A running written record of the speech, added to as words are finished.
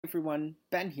Everyone,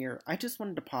 Ben here. I just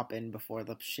wanted to pop in before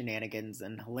the shenanigans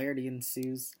and hilarity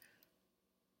ensues.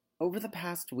 Over the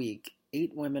past week,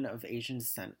 8 women of Asian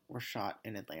descent were shot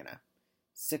in Atlanta,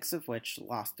 6 of which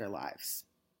lost their lives.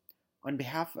 On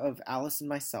behalf of Alice and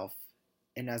myself,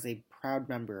 and as a proud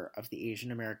member of the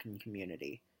Asian American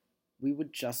community, we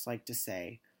would just like to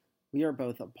say we are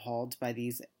both appalled by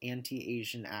these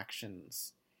anti-Asian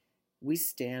actions. We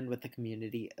stand with the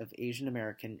community of Asian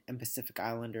American and Pacific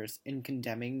Islanders in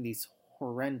condemning these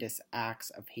horrendous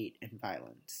acts of hate and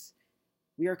violence.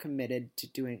 We are committed to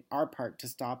doing our part to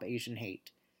stop Asian hate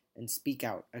and speak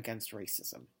out against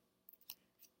racism.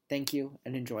 Thank you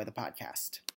and enjoy the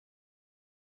podcast.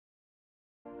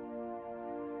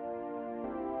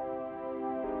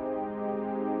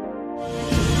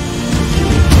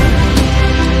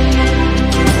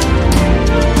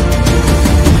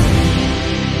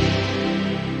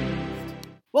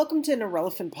 Welcome to an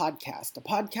Irrelevant Podcast, a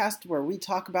podcast where we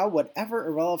talk about whatever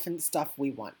irrelevant stuff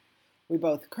we want. We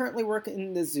both currently work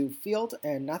in the zoo field,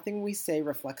 and nothing we say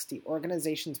reflects the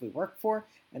organizations we work for,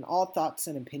 and all thoughts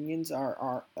and opinions are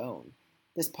our own.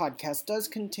 This podcast does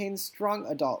contain strong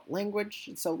adult language,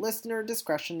 so listener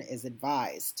discretion is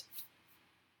advised.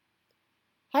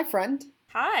 Hi, friend.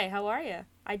 Hi, how are you?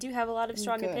 I do have a lot of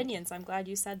strong Good. opinions. I'm glad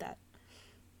you said that.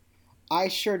 I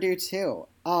sure do too.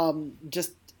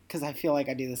 Just because I feel like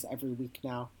I do this every week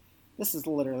now. This is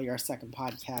literally our second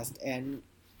podcast, and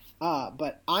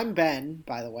but I'm Ben,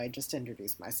 by the way, just to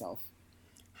introduce myself.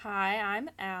 Hi, I'm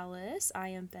Alice. I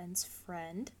am Ben's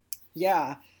friend.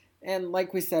 Yeah, and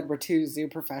like we said, we're two zoo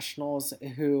professionals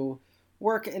who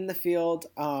work in the field,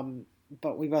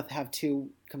 but we both have two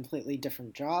completely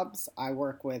different jobs. I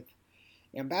work with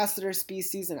ambassador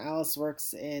species, and Alice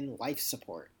works in life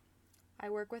support. I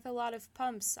work with a lot of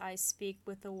pumps. I speak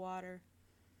with the water.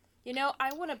 You know,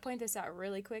 I want to point this out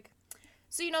really quick.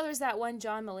 So, there's that one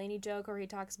John Mulaney joke where he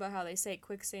talks about how they say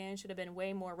quicksand should have been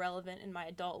way more relevant in my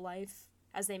adult life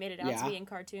as they made it out to be in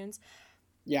cartoons.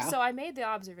 Yeah. So I made the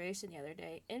observation the other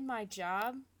day. In my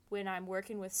job, when I'm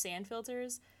working with sand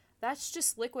filters, that's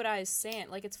just liquidized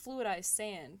sand. Like, it's fluidized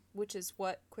sand, which is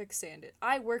what quicksand is.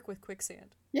 I work with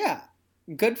quicksand. Yeah.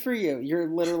 Good for you. You're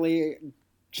literally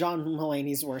John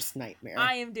Mulaney's worst nightmare.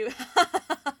 I am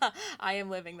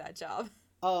living that job.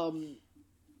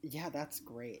 Yeah, that's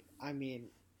great. I mean,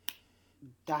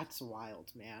 that's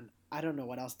wild, man. I don't know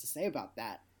what else to say about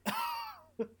that.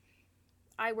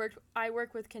 I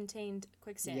work with contained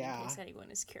quicksand, in case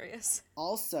anyone is curious.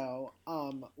 Also,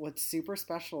 what's super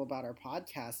special about our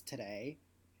podcast today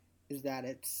is that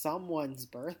it's someone's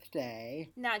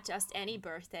birthday. Not just any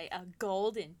birthday, a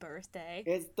golden birthday.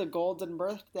 It's the golden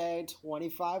birthday,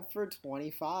 25 for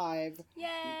 25. Yay!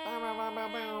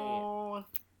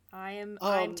 I'm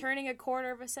turning a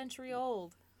quarter of a century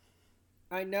old.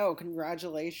 I know,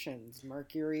 congratulations.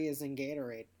 Mercury is in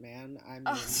Gatorade, man. I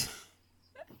mean,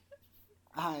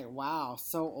 wow,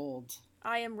 so old.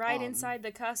 I am right inside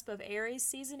the cusp of Aries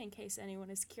season, in case anyone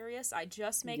is curious. I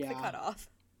just make the cutoff.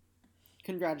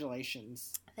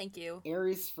 Congratulations. Thank you.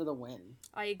 Aries for the win.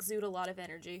 I exude a lot of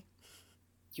energy.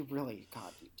 You really,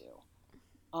 God, you do.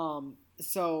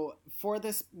 So for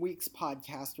this week's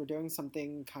podcast, we're doing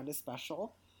something kind of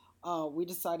special. We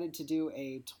decided to do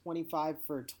a 25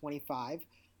 for 25.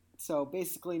 So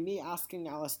basically me asking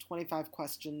Alice 25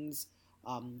 questions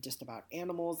just about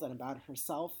animals and about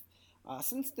herself.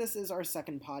 Since this is our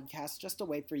second podcast, just a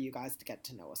way for you guys to get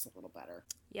to know us a little better.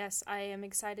 Yes, I am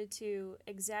excited to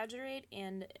exaggerate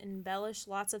and embellish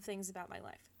lots of things about my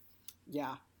life.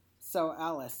 Yeah. So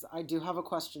Alice, I do have a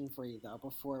question for you though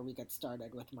before we get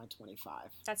started with my 25.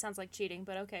 That sounds like cheating,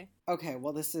 but okay. Okay,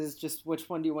 well this is just which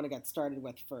one do you want to get started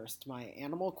with first? My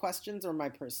animal questions or my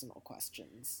personal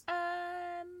questions?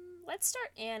 Let's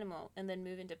start animal and then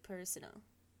move into personal.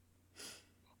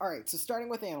 All right, so starting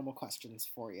with animal questions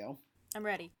for you. I'm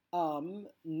ready.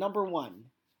 Number 1.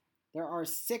 There are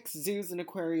 6 zoos and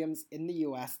aquariums in the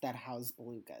U.S. that house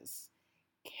belugas.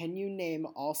 Can you name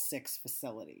all 6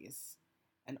 facilities?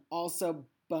 And also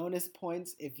bonus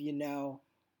points if you know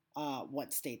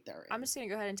what state they're in. I'm just going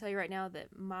to go ahead and tell you right now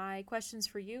that my questions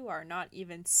for you are not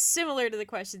even similar to the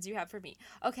questions you have for me.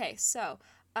 Okay, so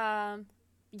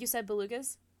you said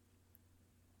belugas?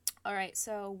 All right,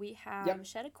 so we have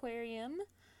Shedd Aquarium,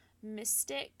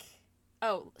 Mystic.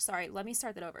 Oh, sorry, let me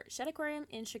start that over. Shedd Aquarium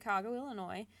in Chicago,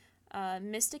 Illinois.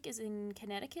 Mystic is in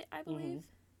Connecticut, I believe. Mm-hmm.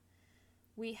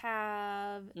 We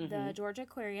have the Georgia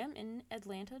Aquarium in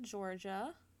Atlanta,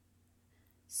 Georgia.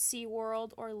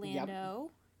 SeaWorld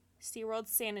Orlando. SeaWorld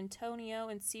San Antonio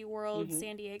and SeaWorld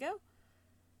San Diego.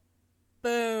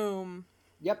 Boom.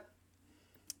 Yep.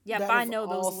 Yep, I know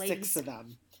those all ladies. 6 of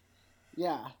them.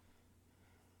 Yeah.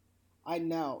 I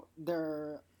know. There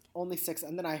are only 6.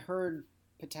 And then I heard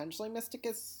potentially Mystic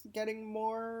is getting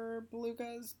more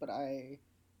belugas, but I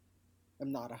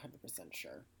am not 100%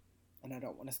 sure. And I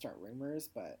don't want to start rumors,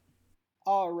 but.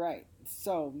 All right.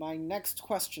 So, my next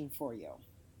question for you.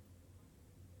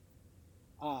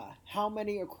 How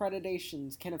many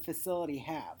accreditations can a facility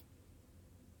have?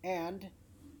 And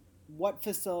what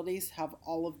facilities have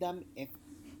all of them, if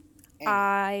any?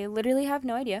 I literally have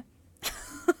no idea.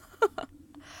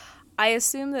 I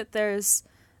assume that there's,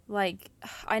 like,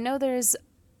 I know there's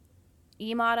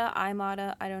EMATA,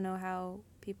 IMATA, I don't know how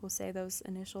people say those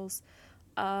initials.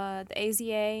 The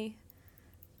AZA,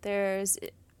 there's,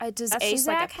 does That's just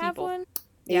like AZAC a have people. one?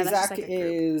 Yeah, that's just AZAC like a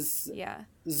group. is Yeah.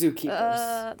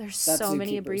 zookeepers. There's That's so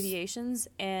many zookeepers. abbreviations,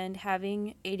 and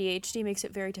having ADHD makes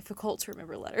it very difficult to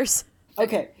remember letters.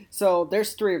 Okay, so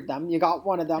there's 3 of them. You got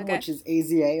one of them, Okay. which is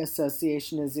AZA,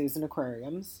 Association of Zoos and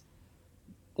Aquariums.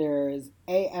 There's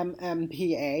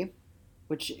AMMPA,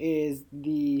 which is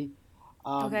the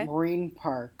Okay. Marine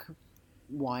Park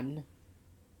one.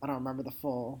 I don't remember the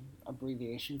full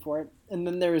abbreviation for it. And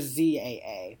then there's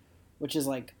ZAA, which is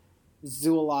like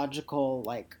Zoological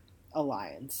like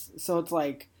Alliance. So it's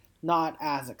like not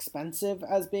as expensive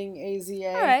as being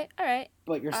AZA. All right.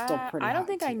 But you're still pretty I high don't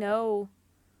think too. I know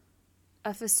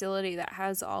a facility that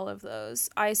has all of those.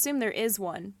 I assume there is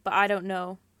one, but I don't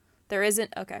know. There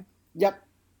isn't? Okay. Yep,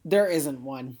 there isn't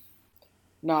one.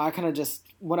 No, I kind of just,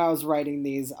 when I was writing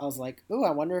these, I was like, ooh,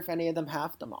 I wonder if any of them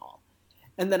have them all.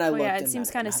 And then I looked. Yeah, and it seems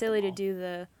none kind of of them had silly them to all. do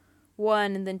the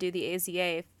one and then do the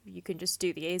AZA if you can just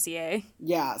do the AZA.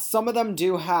 Yeah, some of them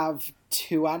do have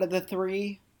 2 out of the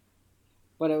 3,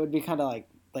 but it would be kind of like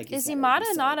you Is said, it would be IMATA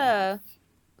silly not to a have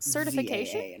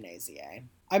certification? ZAA and AZA.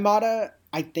 IMATA,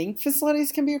 I think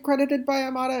facilities can be accredited by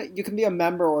IMATA. You can be a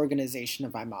member organization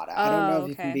of IMATA. I don't know if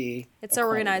you can okay. be It's accredited.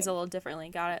 organized a little differently.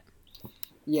 Got it.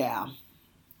 Yeah.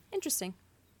 Interesting.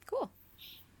 Cool.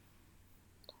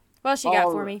 What else you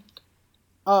got for me?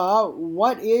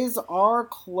 What is our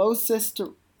closest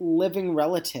living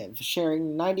relative,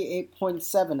 sharing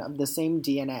 98.7 of the same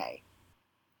DNA?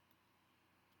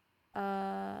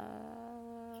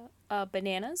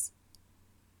 Bananas?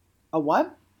 A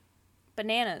what?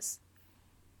 Bananas.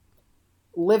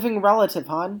 Living relative,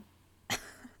 hon.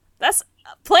 That's...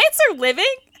 Plants are living?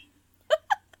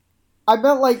 I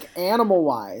meant like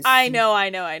animal-wise. I know.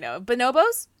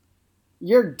 Bonobos?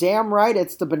 You're damn right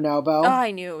it's the bonobo. Oh, I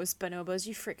knew it was bonobos.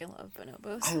 You freaking love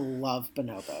bonobos. I love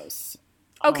bonobos.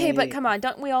 Okay, but come on.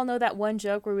 Don't we all know that one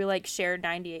joke where we, like, share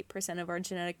 98% of our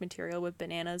genetic material with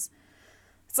bananas?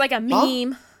 It's like a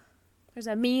meme. Huh? There's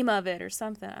a meme of it or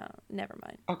something. Oh, never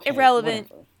mind. Okay,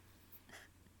 irrelevant.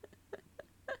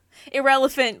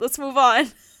 Irrelevant. Let's move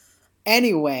on.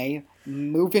 Anyway,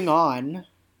 moving on.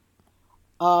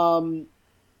 All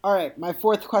right, my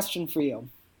 4th question for you.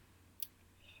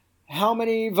 How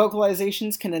many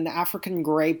vocalizations can an African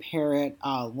gray parrot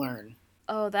learn?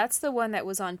 Oh, that's the one that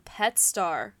was on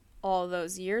PetStar all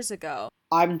those years ago.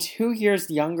 I'm 2 years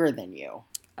younger than you.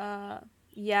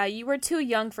 Yeah, you were too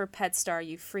young for PetStar,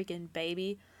 you freaking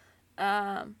baby.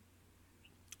 And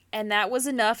that was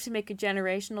enough to make a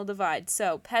generational divide.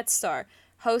 So, PetStar,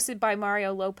 hosted by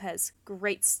Mario Lopez.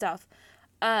 Great stuff.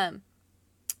 I'm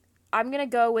going to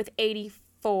go with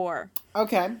 84.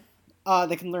 Okay.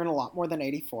 They can learn a lot more than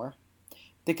 84.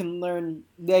 They can learn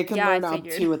up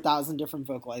to 1,000 different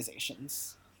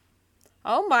vocalizations.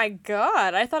 Oh my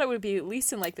god. I thought it would be at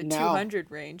least in like the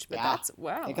 200 range, but that's,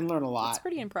 wow. They can learn a lot. That's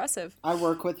pretty impressive. I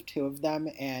work with 2 of them,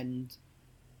 and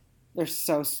they're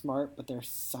so smart, but they're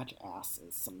such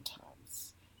asses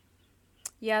sometimes.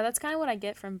 Yeah, that's kind of what I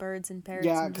get from birds and parrots.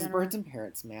 Yeah, because birds and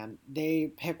parrots, man,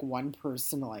 they pick one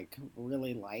person to, like,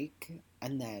 really like,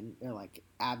 and then they're like,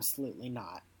 absolutely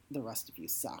not. The rest of you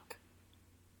suck.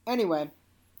 Anyway,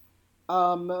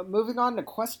 moving on to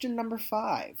question number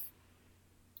 5.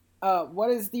 What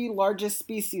is the largest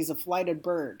species of flighted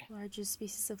bird? Largest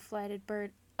species of flighted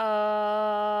bird.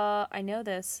 I know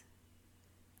this.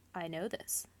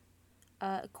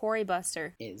 Cory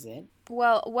buster. Is it?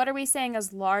 Well, what are we saying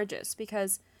as largest?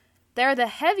 Because they're the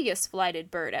heaviest flighted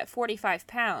bird at 45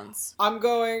 pounds. I'm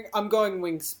going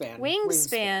wingspan.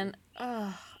 Wingspan.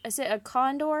 Is it a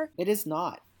condor? It is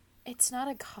not. It's not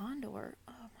a condor.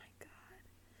 Oh my god.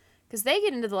 Because they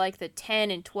get into the 10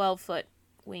 and 12 foot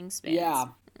wingspans. Yeah.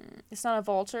 It's not a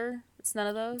vulture? It's none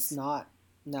of those? It's not.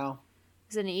 No.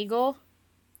 Is it an eagle?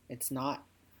 It's not.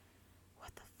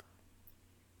 What the fuck?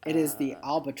 It is the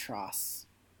albatross.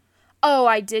 Oh,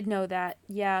 I did know that.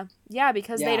 Yeah. Yeah,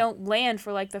 because they don't land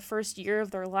for the first year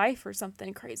of their life or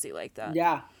something crazy like that.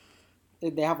 Yeah.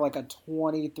 They have a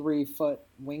 23-foot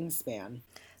wingspan.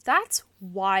 That's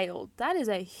wild. That is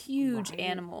a huge Right?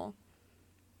 animal.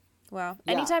 Wow.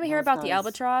 Yeah, Anytime I hear those about the guys.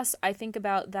 albatross, I think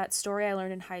about that story I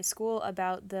learned in high school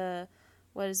about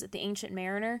what is it, the Ancient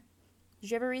Mariner? Did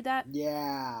you ever read that?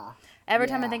 Yeah. Every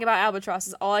time I Yeah. think about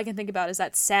albatrosses, all I can think about is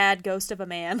that sad ghost of a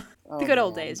man. The Oh good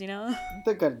old man. days, you know?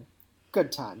 The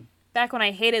good time. Back when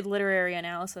I hated literary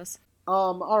analysis.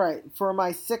 All right, for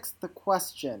my sixth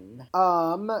question.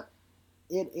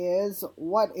 It is,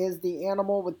 what is the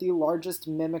animal with the largest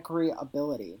mimicry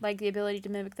ability? Like the ability to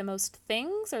mimic the most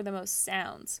things or the most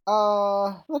sounds?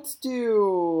 Let's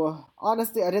do,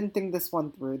 honestly, I didn't think this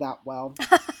one through that well.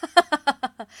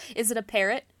 Is it a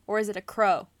parrot or is it a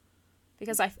crow?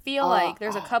 Because I feel Uh, like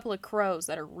there's a couple of crows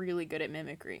that are really good at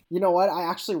mimicry. you know what? I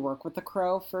actually work with the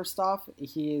crow, first off.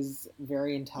 He's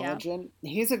very Yeah, intelligent.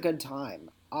 He's a good time.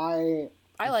 I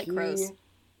like He crows.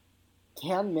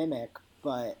 can mimic,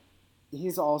 but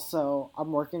he's also,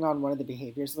 I'm working on one of the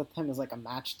behaviors with him is like a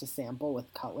match to sample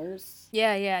with colors.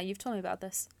 Yeah, yeah, you've told me about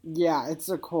this. Yeah, it's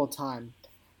a cool time.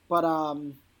 But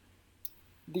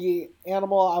the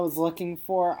animal I was looking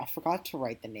for, I forgot to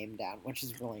write the name down, which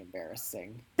is really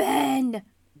embarrassing. Ben!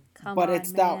 Come But on,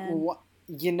 it's that man.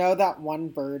 you know that one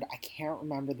bird, I can't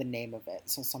remember the name of it.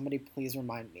 So somebody please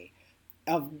remind me.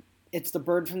 Of It's the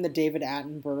bird from the David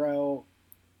Attenborough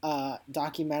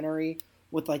documentary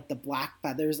with like the black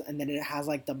feathers and then it has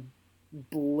like the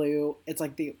blue, it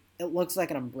looks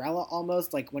like an umbrella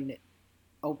almost like when it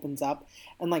opens up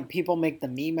and like people make the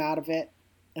meme out of it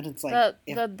and it's like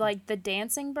if The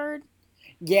dancing bird?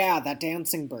 yeah, that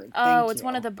dancing bird. Oh, Thank it's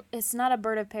one of you. the. It's not a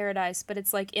bird of paradise, but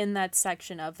it's like in that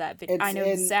section of that video. I It's know in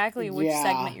exactly which yeah.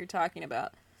 segment you're talking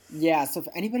about. Yeah, so if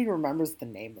anybody remembers the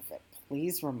name of it,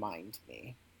 please remind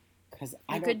me cuz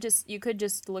I don't You could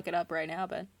just look it up right now,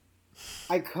 but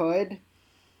I could,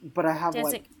 but I have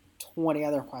dancing. like 20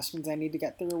 other questions I need to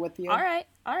get through with All you. right,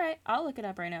 all right. I'll look it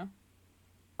up right now.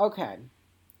 Okay.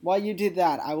 While you do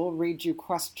that, I will read you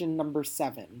question number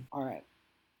 7. All right.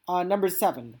 Number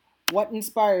 7. What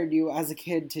inspired you as a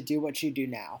kid to do what you do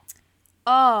now?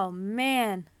 Oh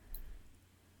man.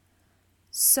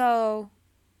 So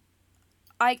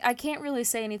I can't really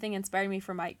say anything inspired me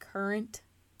for my current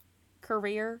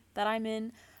career that I'm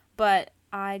in, but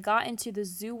I got into the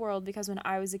zoo world because when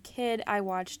I was a kid, I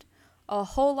watched a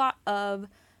whole lot of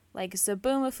like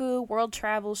Zaboomafoo, world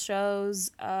travel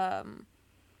shows,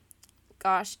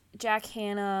 Jack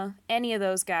Hanna, any of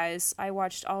those guys. I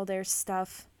watched all their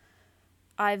stuff.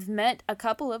 I've met a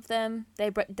couple of them.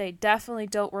 They definitely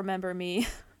don't remember me,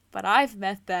 but I've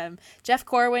met them. Jeff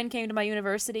Corwin came to my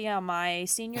university on my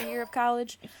senior year of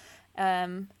college.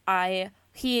 I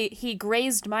he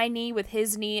grazed my knee with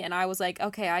his knee, and I was like,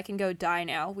 okay, I can go die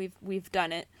now. We've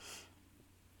done it.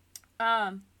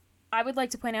 I would like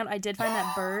to point out I did find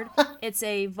that bird. It's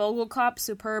a Vogelkop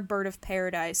superb bird of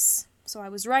paradise. So I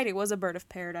was right. It was a bird of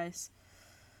paradise.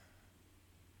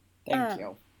 Thank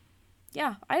you.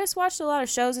 Yeah, I just watched a lot of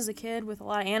shows as a kid with a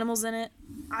lot of animals in it.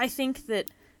 I think that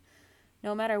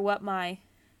no matter no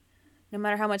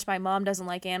matter how much my mom doesn't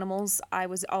like animals, I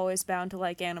was always bound to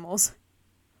like animals.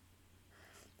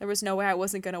 There was no way I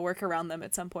wasn't going to work around them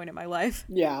at some point in my life.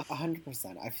 Yeah,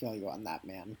 100%. I feel you on that,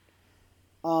 man.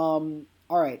 All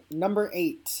right, number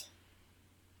 8.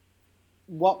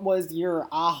 What was your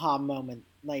aha moment?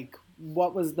 Like,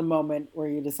 what was the moment where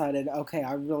you decided, okay,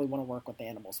 I really want to work with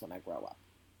animals when I grow up?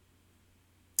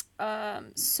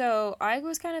 So I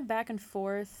was kind of back and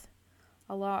forth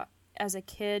a lot as a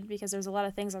kid because there's a lot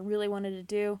of things I really wanted to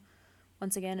do.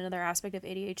 Once again, another aspect of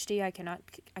ADHD.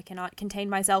 I cannot contain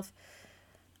myself.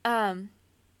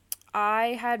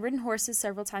 I had ridden horses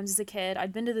several times as a kid.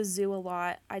 I'd been to the zoo a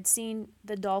lot. I'd seen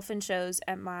the dolphin shows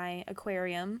at my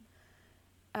aquarium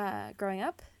growing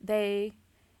up.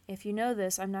 If you know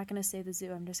this, I'm not going to say the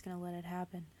zoo. I'm just going to let it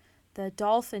happen. The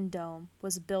Dolphin Dome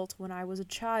was built when I was a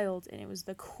child, and it was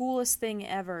the coolest thing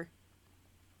ever.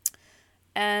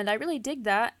 And I really dig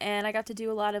that, and I got to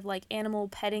do a lot of like animal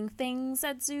petting things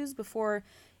at zoos before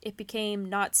it became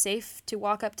not safe to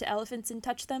walk up to elephants and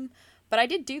touch them. But I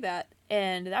did do that,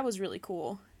 and that was really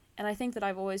cool. And I think that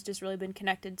I've always just really been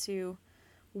connected to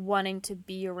wanting to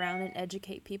be around and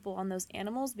educate people on those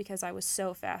animals because I was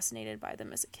so fascinated by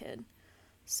them as a kid.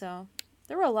 So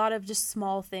there were a lot of just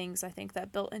small things, I think,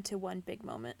 that built into one big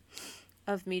moment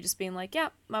of me just being like, yeah,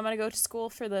 I'm going to go to school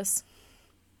for this.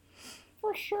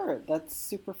 For sure. That's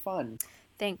super fun.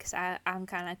 Thanks. I'm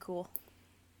kind of cool.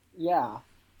 Yeah.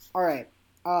 All right.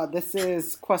 This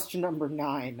is question number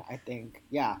 9, I think.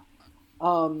 Yeah.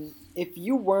 If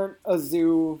you weren't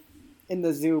in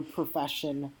the zoo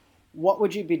profession, what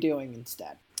would you be doing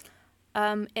instead?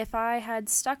 If I had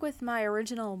stuck with my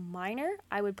original minor,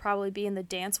 I would probably be in the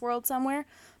dance world somewhere.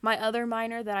 My other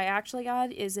minor that I actually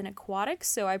got is in aquatics,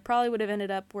 so I probably would have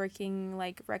ended up working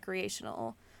like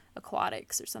recreational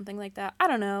aquatics or something like that. I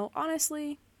don't know.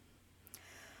 Honestly,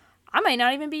 I might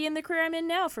not even be in the career I'm in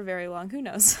now for very long. Who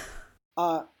knows?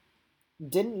 Uh,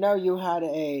 didn't know you had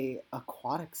a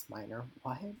aquatics minor.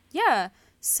 What? Yeah.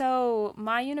 So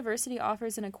my university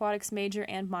offers an aquatics major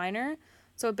and minor.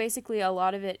 So basically, a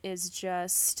lot of it is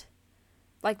just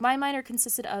like my minor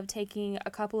consisted of taking a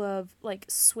couple of like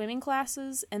swimming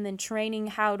classes and then training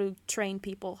how to train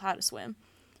people how to swim.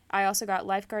 I also got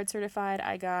lifeguard certified.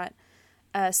 I got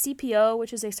a CPO,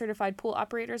 which is a certified pool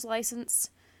operator's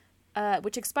license,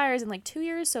 which expires in like 2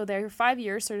 years. So they're 5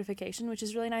 year certification, which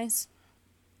is really nice.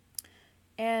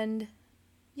 And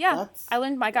yeah,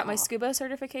 I got my scuba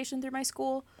certification through my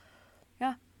school.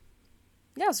 Yeah.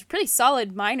 Yeah, it was a pretty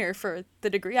solid minor for the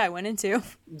degree I went into.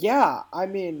 Yeah, I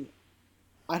mean,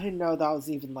 I didn't know that was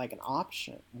even like an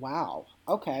option. Wow.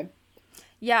 Okay.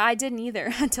 Yeah, I didn't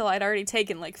either until I'd already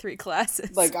taken like 3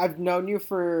 classes. Like, I've known you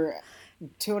for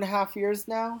 2.5 years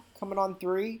now, coming on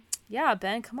 3. Yeah,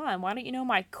 Ben, come on. Why don't you know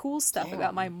my cool stuff Damn.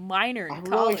 about my minor in I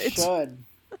college? really should.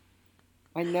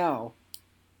 I know.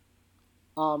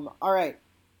 All right.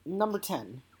 Number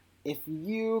 10. If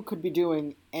you could be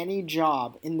doing any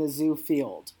job in the zoo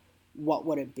field, what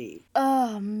would it be?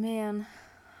 Oh, man.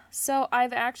 So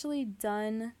I've actually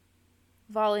done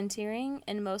volunteering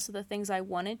in most of the things I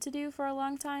wanted to do for a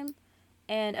long time.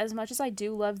 And as much as I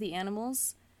do love the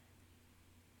animals,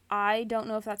 I don't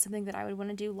know if that's something that I would want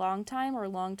to do long time or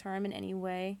long term in any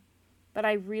way. But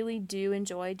I really do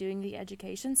enjoy doing the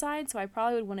education side, so I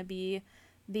probably would want to be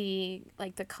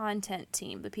the content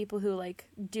team, the people who like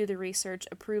do the research,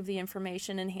 approve the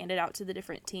information, and hand it out to the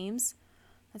different teams.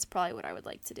 That's probably what I would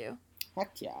like to do.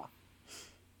 Heck yeah.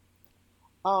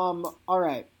 All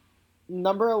right.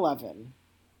 Number 11.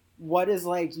 What is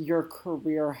like your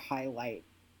career highlight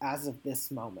as of this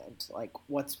moment? Like,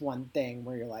 what's one thing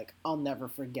where you're like, I'll never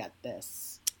forget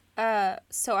this?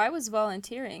 So I was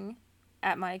volunteering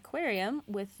at my aquarium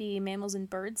with the mammals and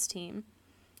birds team.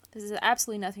 This has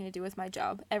absolutely nothing to do with my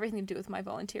job, everything to do with my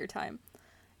volunteer time.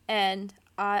 And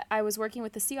I was working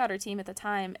with the sea otter team at the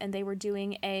time, and they were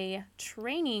doing a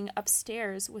training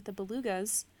upstairs with the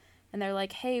belugas. And they're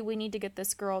like, hey, we need to get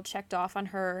this girl checked off on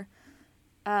her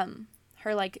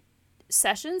like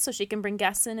session so she can bring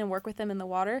guests in and work with them in the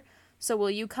water. So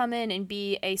will you come in and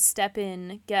be a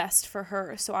step-in guest for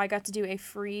her? So I got to do a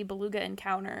free beluga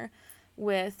encounter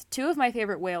with 2 of my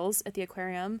favorite whales at the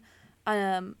aquarium,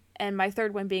 and my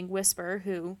third one being Whisper,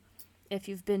 who, if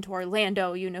you've been to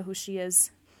Orlando, you know who she is.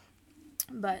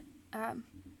 But,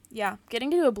 yeah,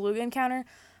 getting to do a beluga encounter,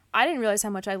 I didn't realize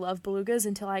how much I love belugas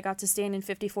until I got to stand in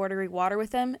 54-degree water with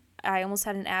them. I almost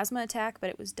had an asthma attack, but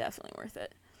it was definitely worth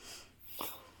it.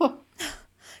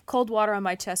 Cold water on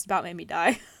my chest about made me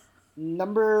die.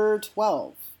 Number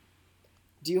 12.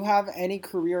 Do you have any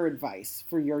career advice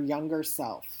for your younger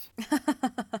self?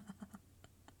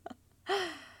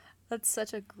 That's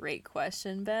such a great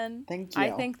question, Ben. Thank you.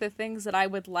 I think the things that I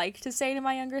would like to say to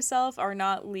my younger self are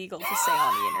not legal to say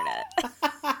on the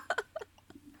internet.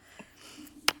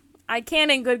 I can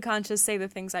in good conscience say the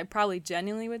things I probably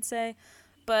genuinely would say,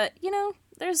 but, you know,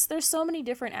 there's so many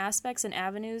different aspects and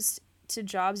avenues to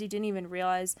jobs you didn't even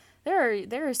realize. There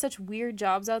are such weird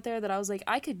jobs out there that I was like,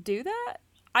 I could do that?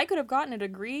 I could have gotten a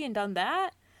degree and done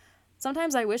that?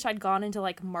 Sometimes I wish I'd gone into,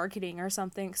 like, marketing or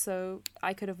something so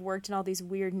I could have worked in all these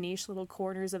weird niche little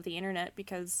corners of the internet,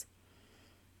 because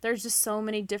there's just so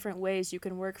many different ways you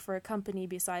can work for a company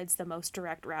besides the most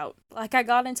direct route. Like, I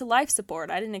got into life support.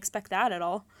 I didn't expect that at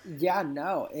all. Yeah,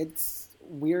 no, it's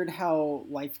weird how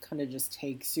life kind of just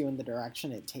takes you in the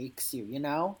direction it takes you, you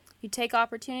know? You take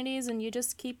opportunities and you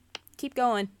just keep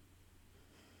going.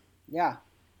 Yeah,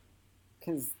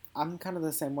 because I'm kind of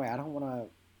the same way. I don't want to,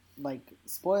 like,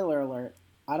 spoiler alert,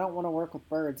 I don't want to work with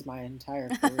birds my entire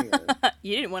career.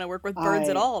 You didn't want to work with birds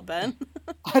at all, Ben.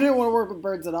 I didn't want to work with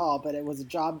birds at all, but it was a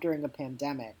job during a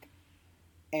pandemic,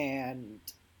 and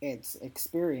it's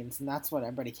experience, and that's what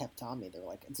everybody kept telling me. They're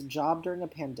like, it's a job during a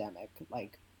pandemic.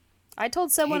 Like, I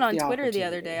told someone on Twitter the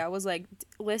other day, I was like,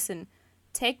 listen,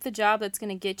 take the job that's going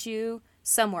to get you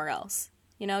somewhere else.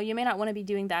 You know, you may not want to be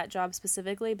doing that job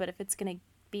specifically, but if it's going to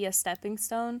be a stepping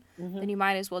stone, then you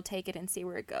might as well take it and see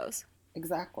where it goes.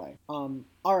 Exactly. All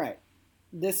right.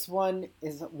 This one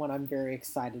is one I'm very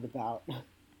excited about.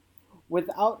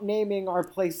 Without naming our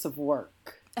place of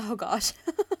work. Oh, gosh.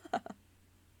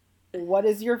 What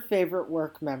is your favorite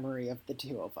work memory of the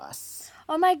 2 of us?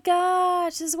 Oh, my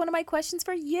gosh. This is one of my questions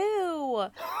for you.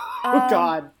 Oh,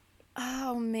 God.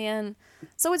 Oh man.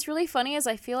 So what's really funny is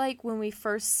I feel like when we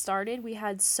first started, we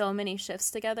had so many shifts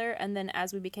together, and then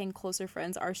as we became closer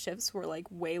friends, our shifts were like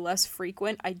way less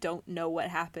frequent. I don't know what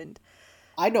happened,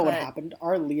 I know what but happened.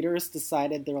 Our leaders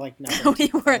decided they were like, no, they're too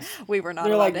we were close. we were not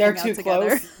They're allowed like, to they're hang out too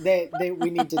together. close.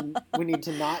 We need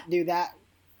to not do that.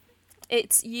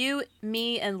 It's you,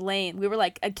 me, and Lane. We were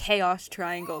like a chaos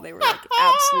triangle. They were like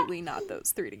absolutely not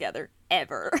those three together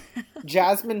ever.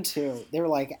 Jasmine too. They were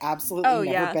like, absolutely Oh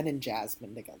never yeah. been in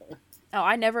Jasmine together. Oh,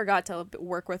 I never got to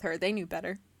work with her. They knew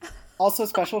better. Also,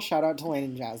 special shout out to Lane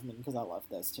and Jasmine because I love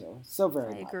this too so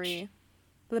very I much. agree.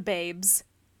 The babes.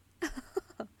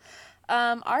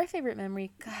 Our favorite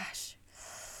memory, gosh.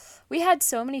 We had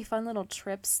so many fun little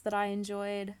trips that I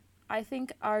enjoyed. I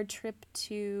think our trip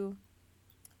to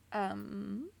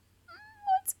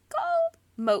what's it called?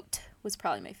 Moat was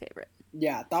probably my favorite.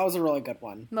 Yeah, that was a really good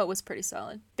one. Moat was pretty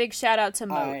solid. Big shout out to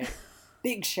Moat.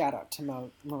 Big shout out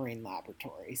to Marine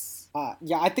Laboratories.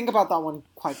 Yeah, I think about that one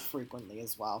quite frequently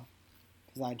as well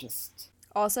because I just.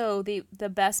 Also, the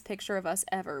best picture of us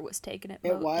ever was taken at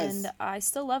Moat. It was. And I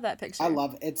still love that picture. I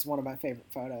love it. It's one of my favorite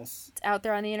photos. It's out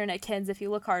there on the internet, kids, if you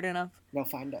look hard enough. You'll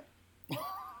find it.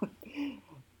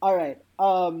 All right.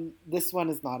 This one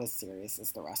is not as serious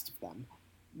as the rest of them.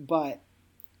 But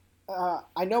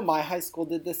I know my high school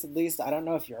did this at least. I don't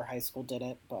know if your high school did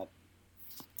it, but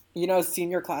you know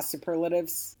senior class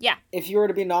superlatives? Yeah. If you were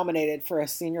to be nominated for a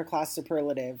senior class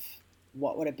superlative,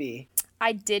 what would it be?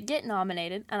 I did get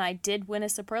nominated, and I did win a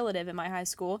superlative in my high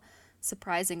school,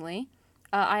 surprisingly.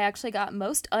 I actually got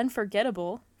most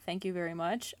unforgettable. Thank you very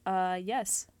much.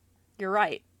 Yes, you're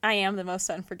right. I am the most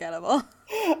unforgettable.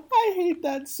 I hate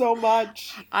that so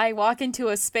much. I walk into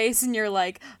a space, and you're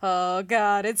like, oh,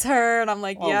 God, it's her. And I'm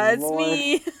like, yeah, Oh, it's Lord.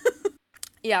 me.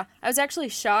 Yeah, I was actually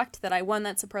shocked that I won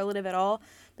that superlative at all,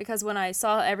 because when I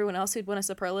saw everyone else who'd won a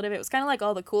superlative, it was kind of like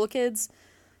all the cool kids.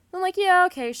 I'm like, yeah,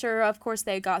 okay, sure, of course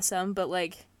they got some, but,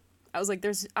 like, I was like,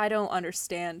 I don't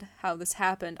understand how this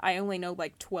happened. I only know,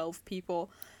 like, 12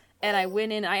 people, and I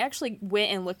actually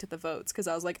went and looked at the votes, because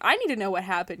I was like, I need to know what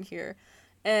happened here,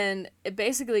 and it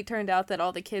basically turned out that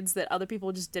all the kids that other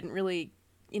people just didn't really,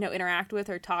 interact with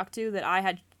or talk to, that I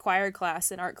had choir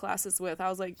class and art classes with, I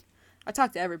was like, I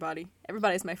talked to everybody.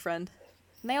 Everybody's my friend.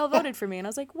 And they all voted for me, and I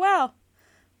was like, wow,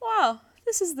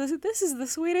 this is the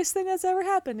sweetest thing that's ever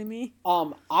happened to me.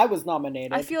 I was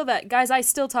nominated. I feel that, guys. I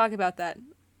still talk about that.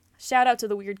 Shout out to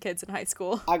the weird kids in high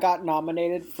school. I got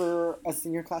nominated for a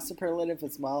senior class superlative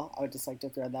as well. I would just like to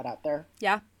throw that out there.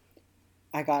 Yeah.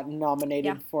 I got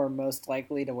nominated for most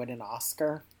likely to win an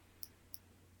Oscar.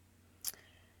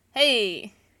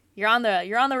 Hey, you're on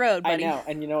the road, buddy. I know,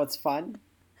 and you know what's fun?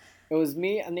 It was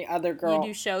me and the other girl. You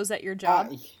do shows at your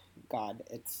job? God,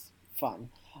 it's fun.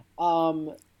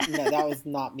 No, that was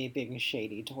not me being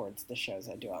shady towards the shows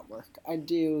I do at work. I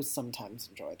do sometimes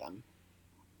enjoy them.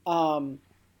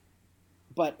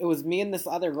 But it was me and this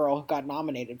other girl who got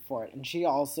nominated for it, and she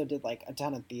also did like a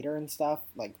ton of theater and stuff.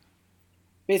 Like,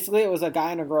 basically, it was a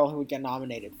guy and a girl who would get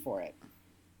nominated for it,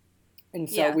 and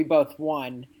so we both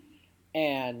won.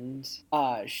 And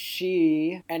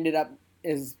she ended up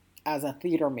as a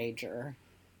theater major,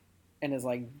 and is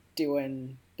like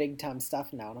doing big time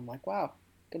stuff now. And I'm like, wow,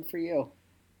 good for you.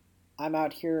 I'm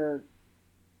out here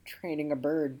training a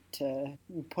bird to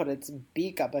put its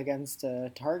beak up against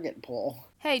a target pole.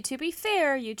 Hey, to be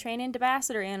fair, you train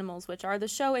ambassador animals, which are the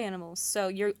show animals, so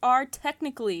you are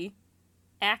technically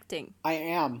acting. I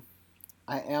am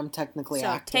technically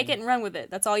acting. So take it and run with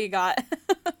it. That's all you got.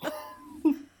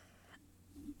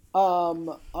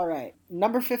 All right.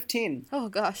 Number 15. Oh,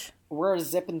 gosh. We're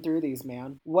zipping through these,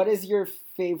 man. What is your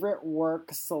favorite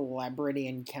work celebrity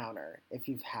encounter, if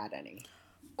you've had any?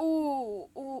 Ooh.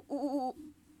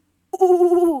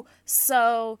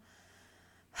 So,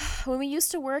 when we used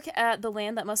to work at the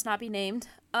land that must not be named,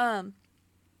 they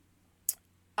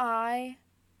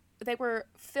were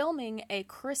filming a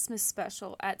Christmas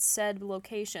special at said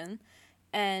location,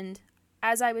 and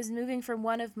as I was moving from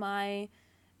one of my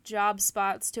job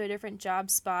spots to a different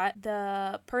job spot,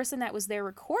 the person that was there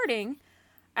recording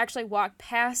actually walked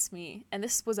past me, and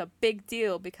this was a big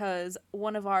deal because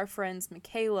one of our friends,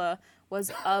 Michaela, was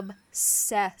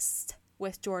obsessed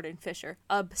with Jordan Fisher.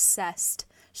 Obsessed.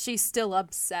 She's still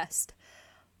obsessed.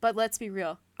 But let's be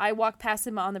real. I walked past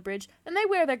them on the bridge, and they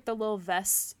wear like the little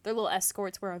vests. Their little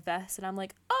escorts wear a vest, and I'm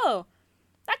like, oh,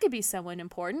 that could be someone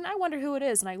important. I wonder who it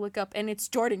is. And I look up, and it's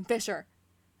Jordan Fisher.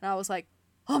 And I was like,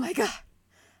 oh my God.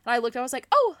 And I looked, I was like,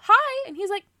 oh, hi. And he's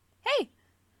like, hey.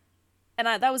 And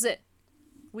that was it.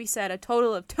 We said a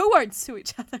total of 2 words to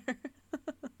each other.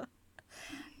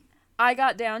 I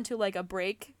got down to like a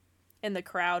break, in the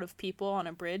crowd of people on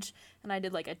a bridge, and I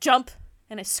did like a jump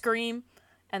and a scream,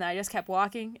 and I just kept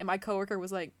walking, and my coworker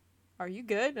was like, "Are you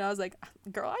good?" And I was like,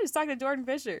 "Girl, I just talked to Jordan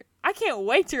Fisher. I can't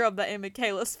wait to rub that in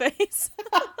Michaela's face."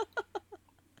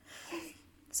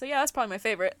 So yeah, that's probably my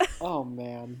favorite. Oh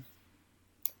man.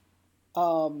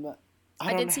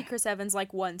 I did see Chris Evans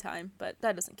like one time, but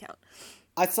that doesn't count.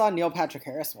 I saw Neil Patrick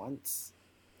Harris once.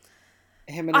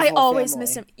 Him and his I whole always family.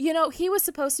 miss him. You know, he was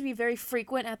supposed to be very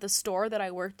frequent at the store that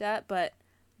I worked at, but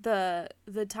the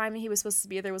time he was supposed to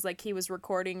be there was like he was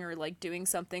recording or like doing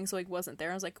something, so he wasn't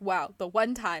there. I was like, wow, the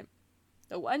one time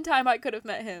I could have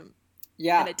met him.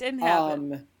 Yeah. And it didn't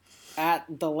happen. At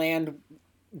the land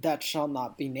that shall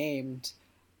not be named,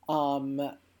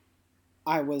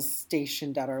 I was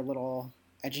stationed at our little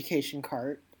education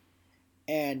cart,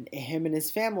 and him and his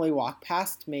family walked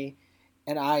past me,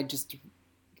 and I just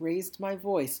raised my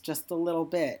voice just a little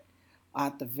bit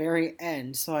at the very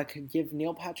end so I could give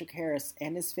Neil Patrick Harris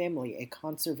and his family a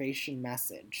conservation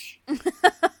message.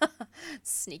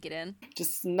 Sneak it in.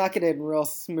 Just snuck it in real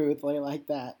smoothly like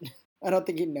that. I don't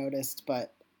think he noticed,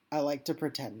 but I like to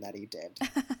pretend that he did.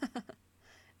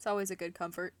 It's always a good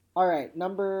comfort. All right,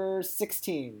 number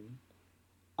 16.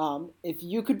 If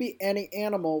you could be any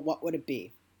animal, what would it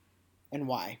be? And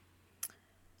why?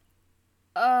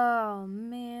 Oh,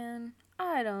 man.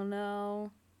 I don't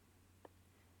know.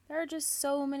 There are just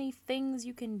so many things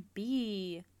you can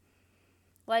be.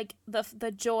 Like,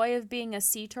 the joy of being a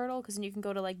sea turtle, because then you can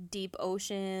go to, like, deep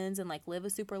oceans and, like, live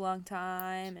a super long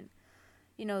time. And,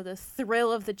 you know, the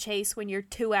thrill of the chase when you're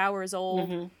 2 hours old.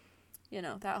 Mm-hmm. You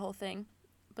know, that whole thing.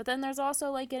 But then there's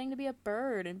also, like, getting to be a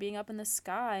bird and being up in the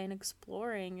sky and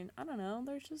exploring. And I don't know.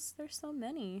 There's so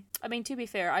many. I mean, to be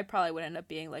fair, I probably would end up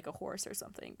being, like, a horse or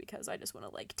something because I just want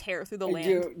to, like, tear through the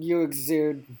land. You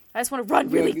exude... I just want to run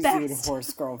really fast. You exude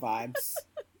horse girl vibes.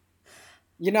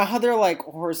 You know how they're, like,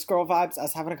 horse girl vibes? I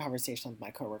was having a conversation with my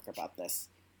coworker about this.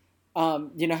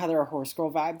 You know how there are horse girl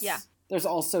vibes? Yeah. There's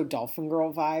also dolphin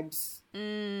girl vibes.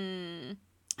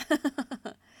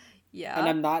 Yeah. And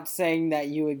I'm not saying that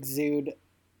you exude...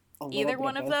 either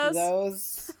one of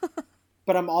those.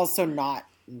 But I'm also not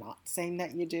saying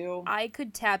that you do. I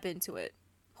could tap into it.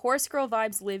 Horse girl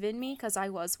vibes live in me because I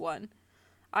was one.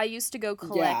 I used to go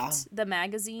collect the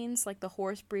magazines, like the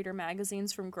horse breeder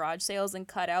magazines from garage sales, and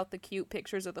cut out the cute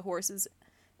pictures of the horses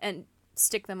and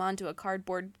stick them onto a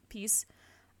cardboard piece.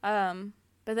 But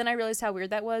then I realized how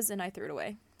weird that was, and I threw it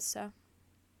away. So,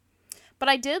 but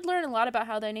I did learn a lot about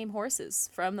how they name horses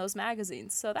from those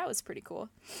magazines, so that was pretty cool.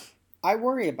 I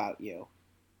worry about you.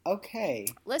 Okay.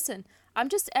 Listen, I'm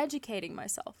just educating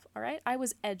myself, all right? I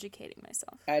was educating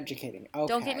myself. Educating, okay.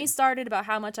 Don't get me started about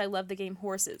how much I love the game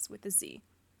Horses with a Z,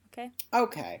 okay?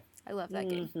 Okay. I love that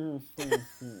game.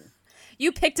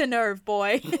 You picked a nerve,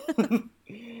 boy.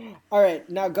 All right,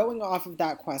 now going off of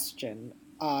that question,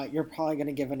 you're probably going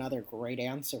to give another great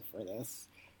answer for this.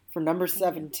 For number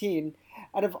 17,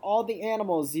 out of all the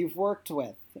animals you've worked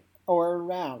with or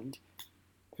around,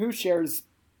 who shares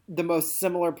the most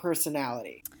similar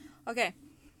personality? Okay.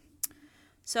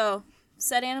 So,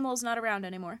 said animal is not around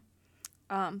anymore.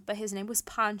 But his name was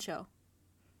Pancho.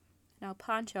 Now,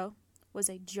 Pancho was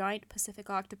a giant Pacific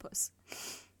octopus.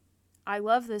 I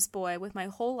love this boy with my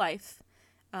whole life.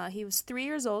 He was 3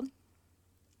 years old.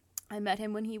 I met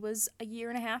him when he was a year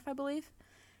and a half, I believe.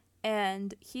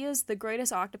 And he is the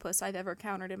greatest octopus I've ever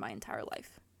encountered in my entire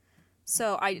life.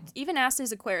 So I even asked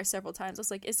his aquarist several times. I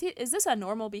was like, is this a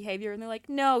normal behavior? And they're like,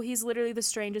 no, he's literally the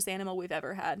strangest animal we've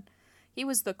ever had. He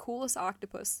was the coolest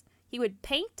octopus. He would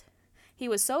paint. He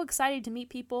was so excited to meet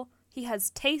people. He has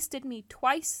tasted me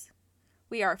twice.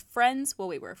 We are friends. Well,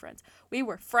 we were friends. We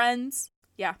were friends.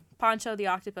 Yeah, Pancho the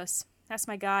octopus. That's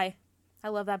my guy. I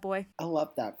love that boy. I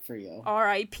love that for you.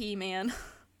 R.I.P., man.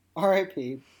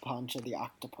 R.I.P. Pancho the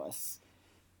octopus.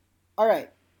 All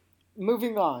right,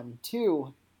 moving on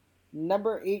to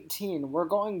number 18. We're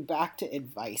going back to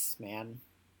advice, man.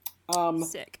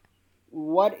 Sick.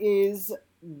 What is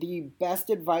the best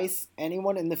advice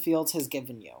anyone in the field has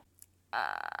given you?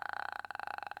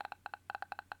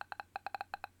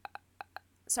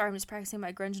 Sorry, I'm just practicing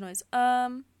my grunge noise.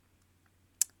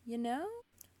 You know?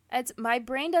 My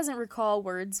brain doesn't recall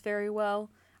words very well.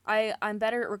 I'm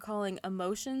better at recalling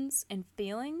emotions and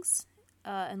feelings,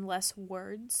 and less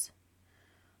words.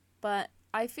 But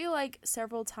I feel like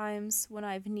several times when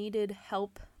I've needed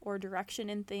help or direction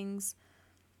in things,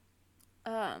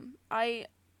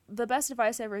 the best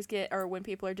advice I ever get are when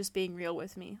people are just being real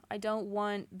with me. I don't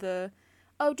want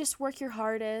just work your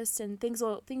hardest and things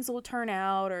will turn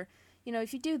out, or, you know,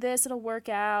 if you do this, it'll work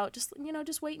out. Just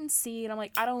wait and see. And I'm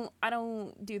like, I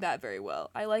don't do that very well.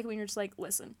 I like when you're just like,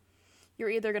 listen, you're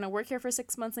either going to work here for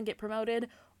 6 months and get promoted,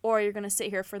 or you're going to sit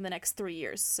here for the next 3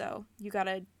 years. So you got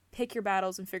to pick your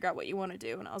battles and figure out what you want to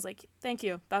do. And I was like, thank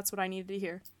you. That's what I needed to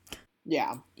hear.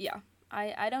 Yeah. Yeah.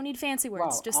 I don't need fancy words.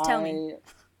 Well, just tell me.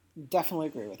 Definitely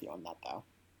agree with you on that, though.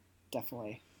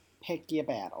 Definitely. Pick your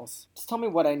battles. Just tell me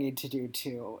what I need to do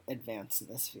to advance in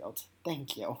this field.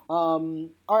 Thank you. All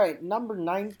right, number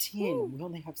 19. Woo. We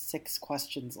only have 6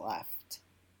 questions left.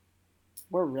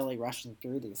 We're really rushing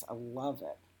through these. I love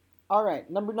it. All right,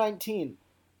 number 19.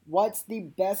 What's the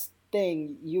best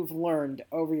thing you've learned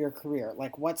over your career?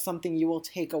 Like, what's something you will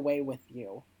take away with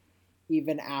you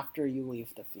even after you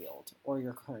leave the field or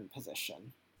your current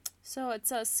position? So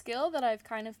it's a skill that I've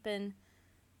kind of been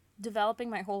developing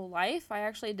my whole life. I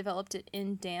actually developed it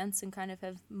in dance and kind of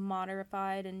have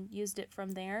modified and used it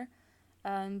from there.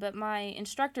 But my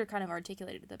instructor kind of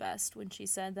articulated it the best when she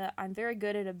said that I'm very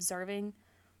good at observing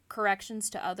corrections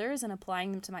to others and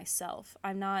applying them to myself.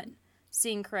 I'm not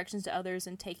seeing corrections to others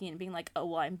and taking it and being like, oh,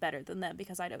 well, I'm better than them,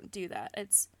 because I don't do that.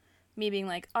 It's me being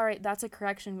like, all right, that's a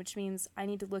correction, which means I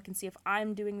need to look and see if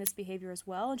I'm doing this behavior as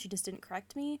well, and she just didn't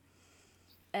correct me.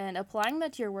 And applying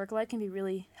that to your work life can be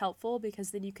really helpful,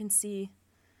 because then you can see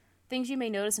things you may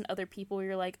notice in other people where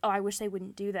you're like, oh, I wish they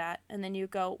wouldn't do that. And then you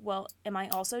go, well, am I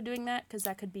also doing that? Because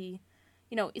that could be,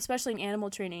 especially in animal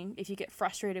training, if you get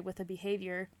frustrated with a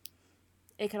behavior,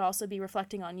 it could also be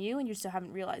reflecting on you and you still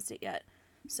haven't realized it yet.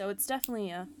 So it's definitely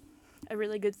a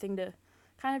really good thing to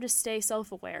kind of just stay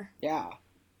self-aware. Yeah.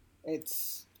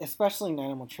 It's especially in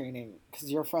animal training,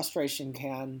 because your frustration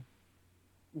can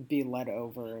be led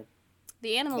over.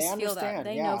 The animals feel that.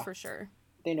 They know for sure.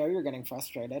 They know you're getting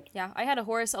frustrated. Yeah, I had a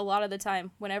horse a lot of the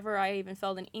time. Whenever I even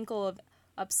felt an inkle of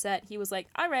upset, he was like,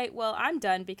 all right, well, I'm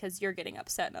done because you're getting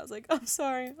upset. And I was like, I'm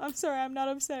sorry, I'm not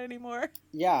upset anymore.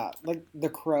 Yeah, like the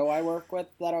crow I work with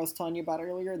that I was telling you about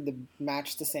earlier, the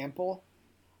match to sample.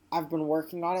 I've been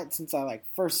working on it since I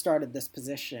first started this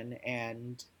position,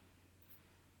 and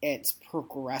it's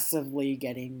progressively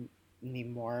getting me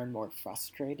more and more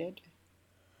frustrated.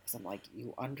 Because I'm like,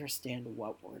 you understand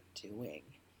what we're doing.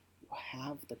 You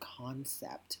have the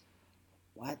concept.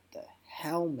 What the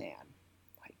hell, man?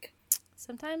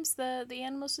 Sometimes the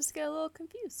animals just get a little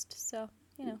confused. So,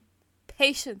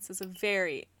 patience is a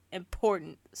very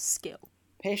important skill.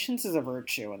 Patience is a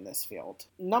virtue in this field.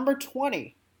 Number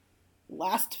 20.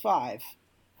 Last 5.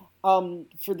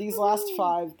 For these last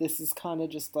 5, this is kind of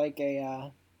just like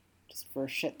just for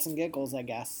shits and giggles, I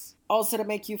guess. Also to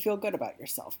make you feel good about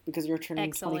yourself, because you're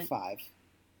turning 25.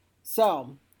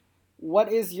 So,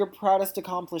 what is your proudest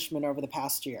accomplishment over the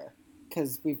past year?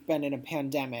 Because we've been in a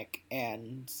pandemic,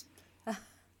 and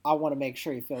I want to make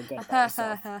sure you feel good about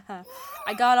yourself.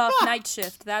 I got off night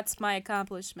shift. That's my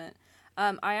accomplishment.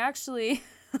 I actually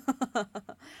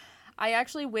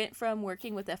went from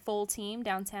working with a full team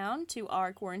downtown to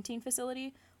our quarantine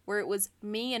facility, where it was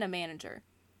me and a manager.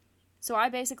 So I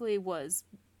basically was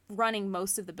running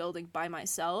most of the building by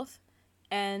myself,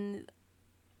 and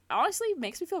honestly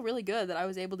makes me feel really good that I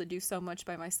was able to do so much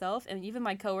by myself. And even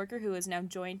my coworker, who has now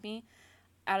joined me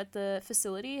out at the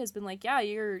facility, has been like, yeah,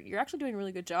 you're actually doing a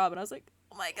really good job. And I was like,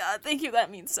 oh my god, thank you, that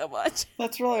means so much.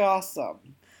 That's really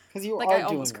awesome, because you are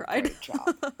doing a great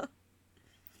job.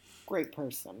 Great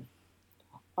person.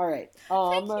 All right,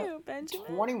 thank you, Benjamin.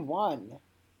 21.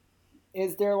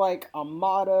 Is there a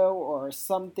motto or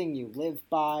something you live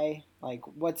by?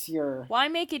 What's your... Why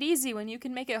make it easy when you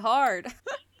can make it hard?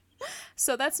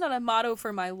 So that's not a motto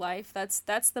for my life. That's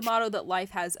the motto that life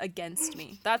has against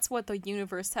me. That's what the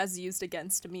universe has used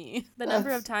against me. The number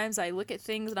of times I look at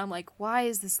things and I'm like, why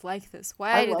is this like this?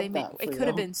 Why did they make it? Could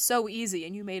have been so easy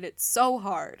and you made it so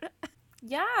hard.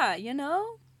 Yeah,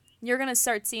 you're going to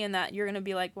start seeing that. You're going to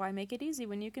be like, why make it easy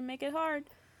when you can make it hard?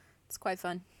 It's quite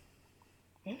fun.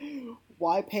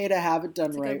 Why pay to have it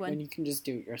done right when you can just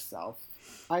do it yourself?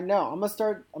 I know. I'm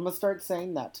gonna start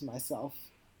saying that to myself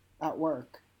at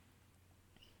work.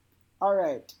 All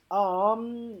right.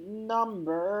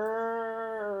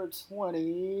 Number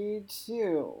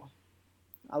 22.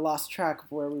 I lost track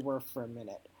of where we were for a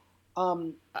minute.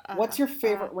 What's your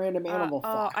favorite random animal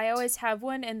fact? I always have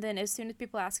one, and then as soon as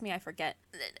people ask me, I forget.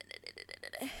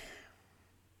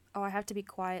 Oh, I have to be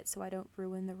quiet so I don't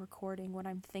ruin the recording when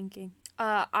I'm thinking.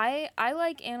 I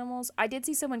like animals. I did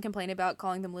see someone complain about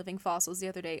calling them living fossils the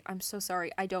other day. I'm so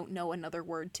sorry. I don't know another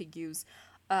word to use.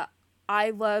 I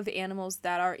love animals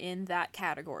that are in that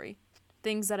category.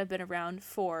 Things that have been around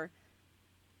for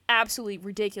absolutely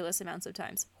ridiculous amounts of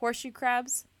times. Horseshoe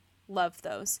crabs, love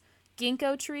those.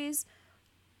 Ginkgo trees.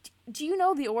 Do you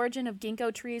know the origin of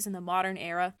ginkgo trees in the modern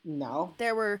era? No.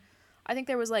 I think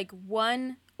there was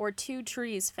 1 or 2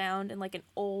 trees found in an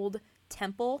old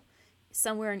temple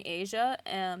somewhere in Asia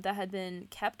that had been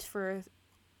kept for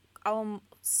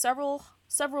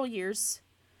several years,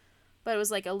 but it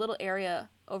was like a little area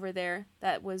over there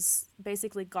that was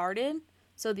basically guarded,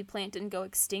 so the plant didn't go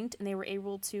extinct, and they were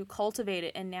able to cultivate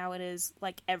it, and now it is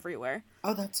like everywhere.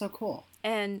 Oh, that's so cool.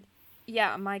 And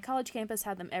yeah, my college campus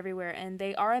had them everywhere, and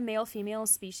they are a male-female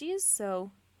species,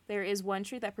 so there is one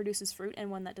tree that produces fruit and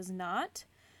one that does not.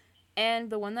 And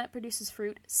the one that produces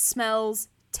fruit smells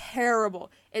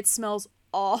terrible. It smells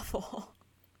awful.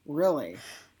 Really?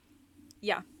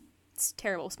 Yeah. It's a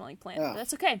terrible smelling plant. Ugh. But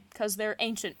that's okay, because they're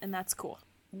ancient, and that's cool.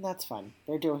 And that's fun.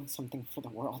 They're doing something for the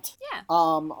world. Yeah.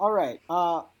 All right.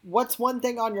 What's one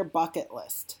thing on your bucket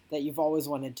list that you've always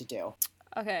wanted to do?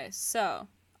 Okay, so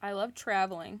I love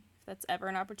traveling. If that's ever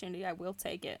an opportunity, I will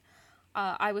take it.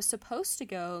 I was supposed to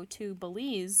go to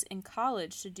Belize in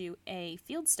college to do a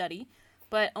field study,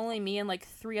 but only me and like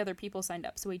 3 other people signed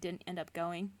up, so we didn't end up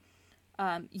going.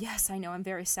 Yes, I know, I'm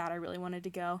very sad. I really wanted to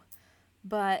go.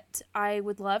 But I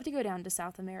would love to go down to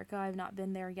South America. I've not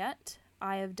been there yet.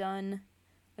 I have done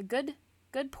a good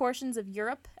portions of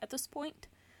Europe at this point,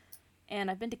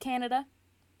 and I've been to Canada,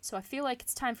 so I feel like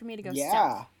it's time for me to go south.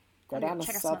 Yeah, go I'm down gonna to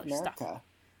check out South some other America. stuff.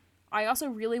 I also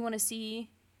really want to see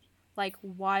like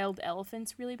wild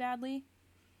elephants really badly,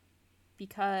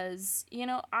 because, you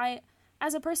know,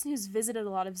 as a person who's visited a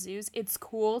lot of zoos, it's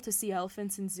cool to see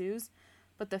elephants in zoos,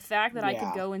 but the fact that I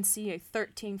could go and see a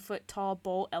 13-foot tall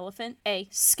bull elephant,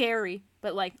 scary,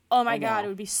 but like, oh my god, it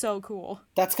would be so cool.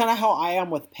 That's kind of how I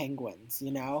am with penguins,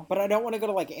 you know? But I don't want to go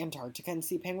to like Antarctica and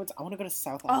see penguins. I want to go to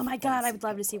South Africa. Oh my god, I would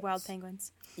love to see wild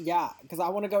penguins. Yeah, because I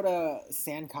want to go to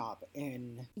Sandkop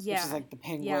which is like the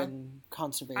penguin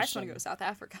conservation. I just want to go to South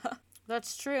Africa.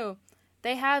 That's true.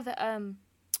 They have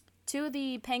 2 of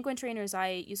the penguin trainers I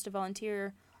used to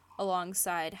volunteer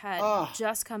alongside had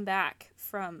just come back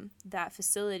from that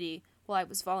facility while I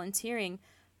was volunteering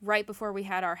right before we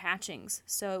had our hatchings.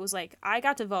 So it was like, I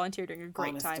got to volunteer during a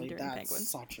great time during that's penguins.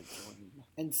 Such a dream.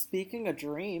 And speaking of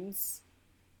dreams,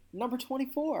 number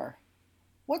 24.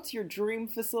 What's your dream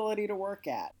facility to work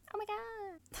at? Oh my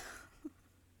god.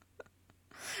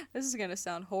 This is gonna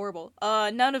sound horrible.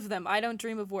 None of them. I don't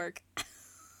dream of work.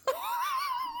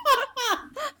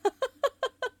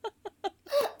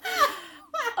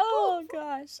 Oh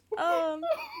gosh.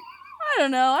 I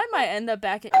don't know. I might end up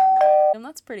back at and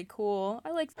that's pretty cool.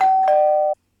 I like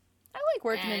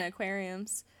working in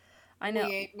aquariums. I know.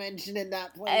 We ain't mentioning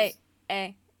that place.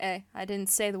 Hey. I didn't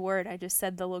say the word. I just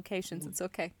said the locations. It's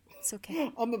okay. It's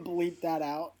okay. I'm gonna bleep that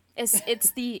out.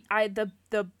 It's the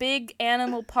big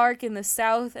animal park in the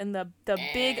south and the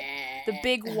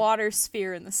big water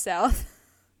sphere in the south.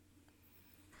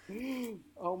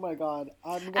 Oh my god.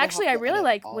 Actually, I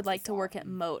really would like to work at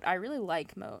Moat. I really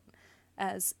like Moat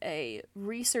as a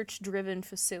research-driven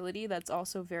facility that's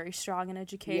also very strong in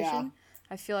education. Yeah.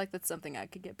 I feel like that's something I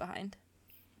could get behind.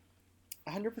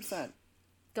 100%.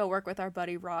 Go work with our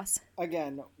buddy Ross.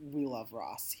 Again, we love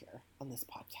Ross here on this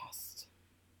podcast.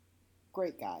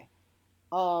 Great guy.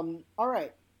 All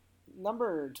right.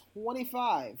 Number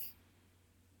 25.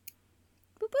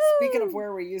 Boo-boo! Speaking of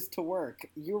where we used to work,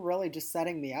 you're really just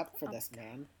setting me up for this,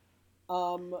 man.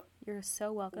 You're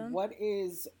so welcome. What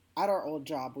is... At our old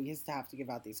job, we used to have to give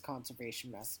out these conservation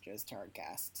messages to our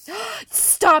guests.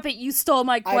 Stop it! You stole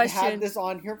my question. I've had this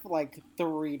on here for like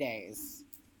 3 days.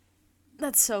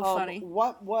 That's so funny.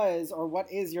 What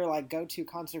is your like go-to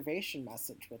conservation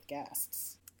message with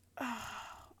guests?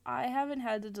 I haven't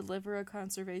had to deliver a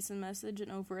conservation message in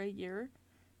over a year,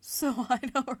 so I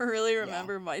don't really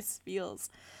remember my spiels.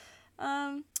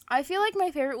 I feel like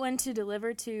my favorite one to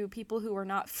deliver to people who are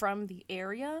not from the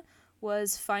area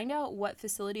was find out what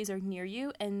facilities are near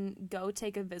you and go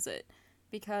take a visit.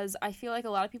 Because I feel like a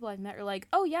lot of people I've met are like,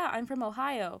 oh yeah, I'm from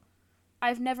Ohio.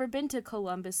 I've never been to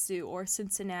Columbus Zoo or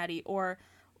Cincinnati, or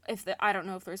I don't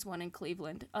know if there's one in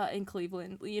Cleveland,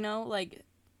 you know, like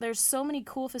there's so many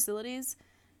cool facilities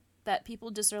that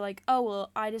people just are like, oh, well,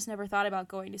 I just never thought about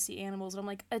going to see animals. And I'm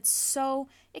like,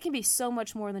 it can be so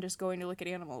much more than just going to look at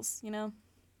animals, you know?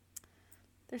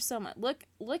 There's so much.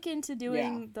 Look into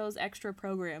doing those extra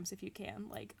programs if you can.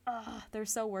 Like, they're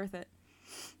so worth it.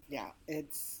 Yeah,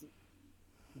 it's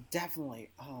definitely,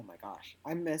 oh my gosh.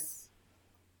 I miss,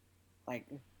 like,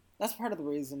 that's part of the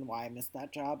reason why I miss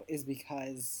that job is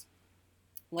because,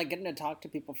 like, getting to talk to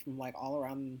people from, like, all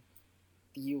around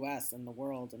the U.S. and the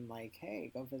world and, like,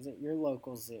 hey, go visit your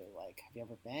local zoo. Like, have you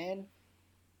ever been?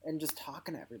 And just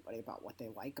talking to everybody about what they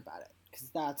like about it. Because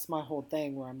that's my whole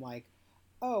thing where I'm like,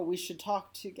 oh, we should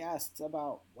talk to guests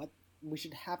about what we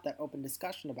should have that open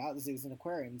discussion about zoos and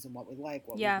aquariums and what we like,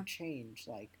 what we would change.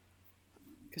 Like,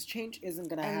 Because change isn't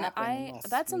going to And happen unless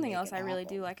that's we something make else it I really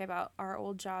happen. do like about our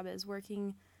old job is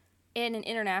working in an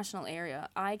international area.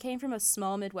 I came from a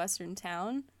small Midwestern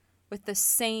town with the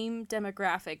same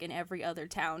demographic in every other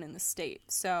town in the state.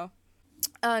 So,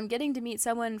 getting to meet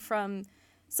someone from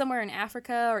somewhere in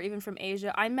Africa or even from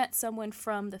Asia. I met someone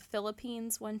from the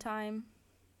Philippines one time.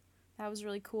 That was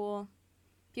really cool.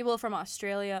 People from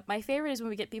Australia. My favorite is when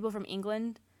we get people from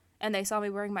England and they saw me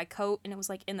wearing my coat and it was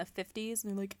like in the 50s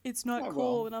and they're like, it's not Oh, cold.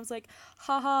 well. And I was like,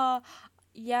 haha,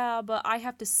 yeah, but I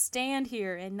have to stand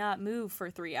here and not move for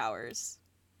 3 hours.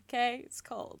 Okay? It's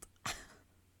cold.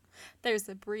 There's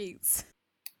a breeze.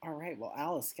 All right. Well,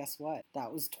 Alice, guess what?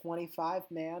 That was 25,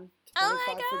 man. Oh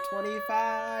my 25 for 25.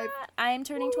 god! I'm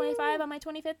turning 25 Woo! on my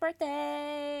 25th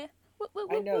birthday. Woo, woo,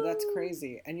 I woo, know, that's woo.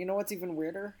 crazy. And you know what's even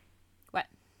weirder? What?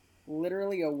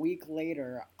 Literally a week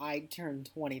later, I turned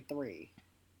 23.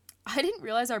 I didn't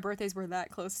realize our birthdays were that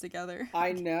close together.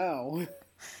 I know.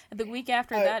 And the week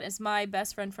after uh, that is my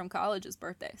best friend from college's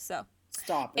birthday. So,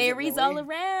 Stop. Is it Aries all really?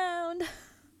 around.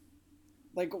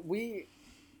 Like,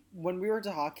 when we were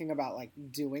talking about, like,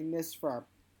 doing this for our,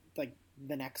 like,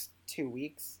 the next 2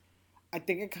 weeks, I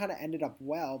think it kind of ended up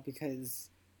well because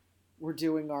we're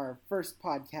doing our first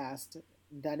podcast,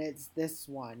 then it's this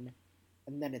one,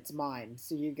 and then it's mine.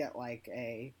 So you get like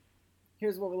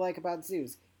here's what we like about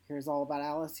zoos, here's all about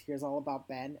Alice, here's all about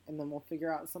Ben, and then we'll figure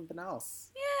out something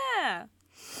else. Yeah.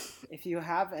 If you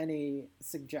have any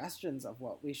suggestions of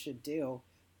what we should do,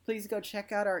 please go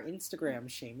check out our Instagram,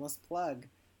 shameless plug,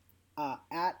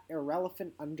 at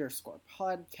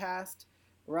irrelevant_podcast.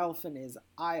 Irrelevant is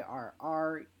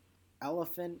IRR,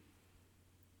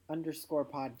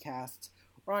 elephant_podcast.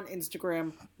 We're on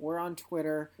Instagram. We're on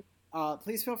Twitter.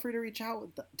 Please feel free to reach out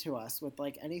to us with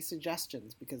like any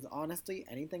suggestions because honestly,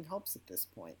 anything helps at this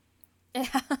point.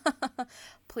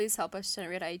 Please help us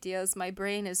generate ideas. My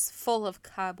brain is full of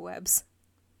cobwebs.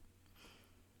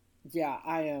 Yeah,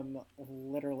 I am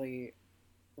literally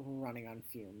running on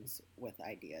fumes with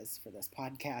ideas for this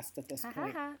podcast at this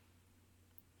point.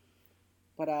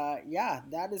 But yeah,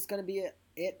 that is going to be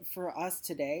it for us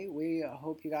today. We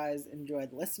hope you guys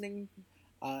enjoyed listening,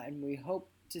 and we hope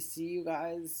to see you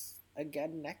guys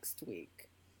again next week.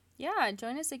 Yeah,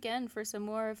 join us again for some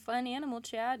more fun animal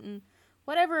chat and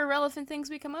whatever irrelevant things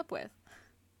we come up with.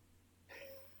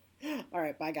 All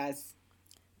right, bye guys.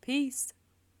 Peace.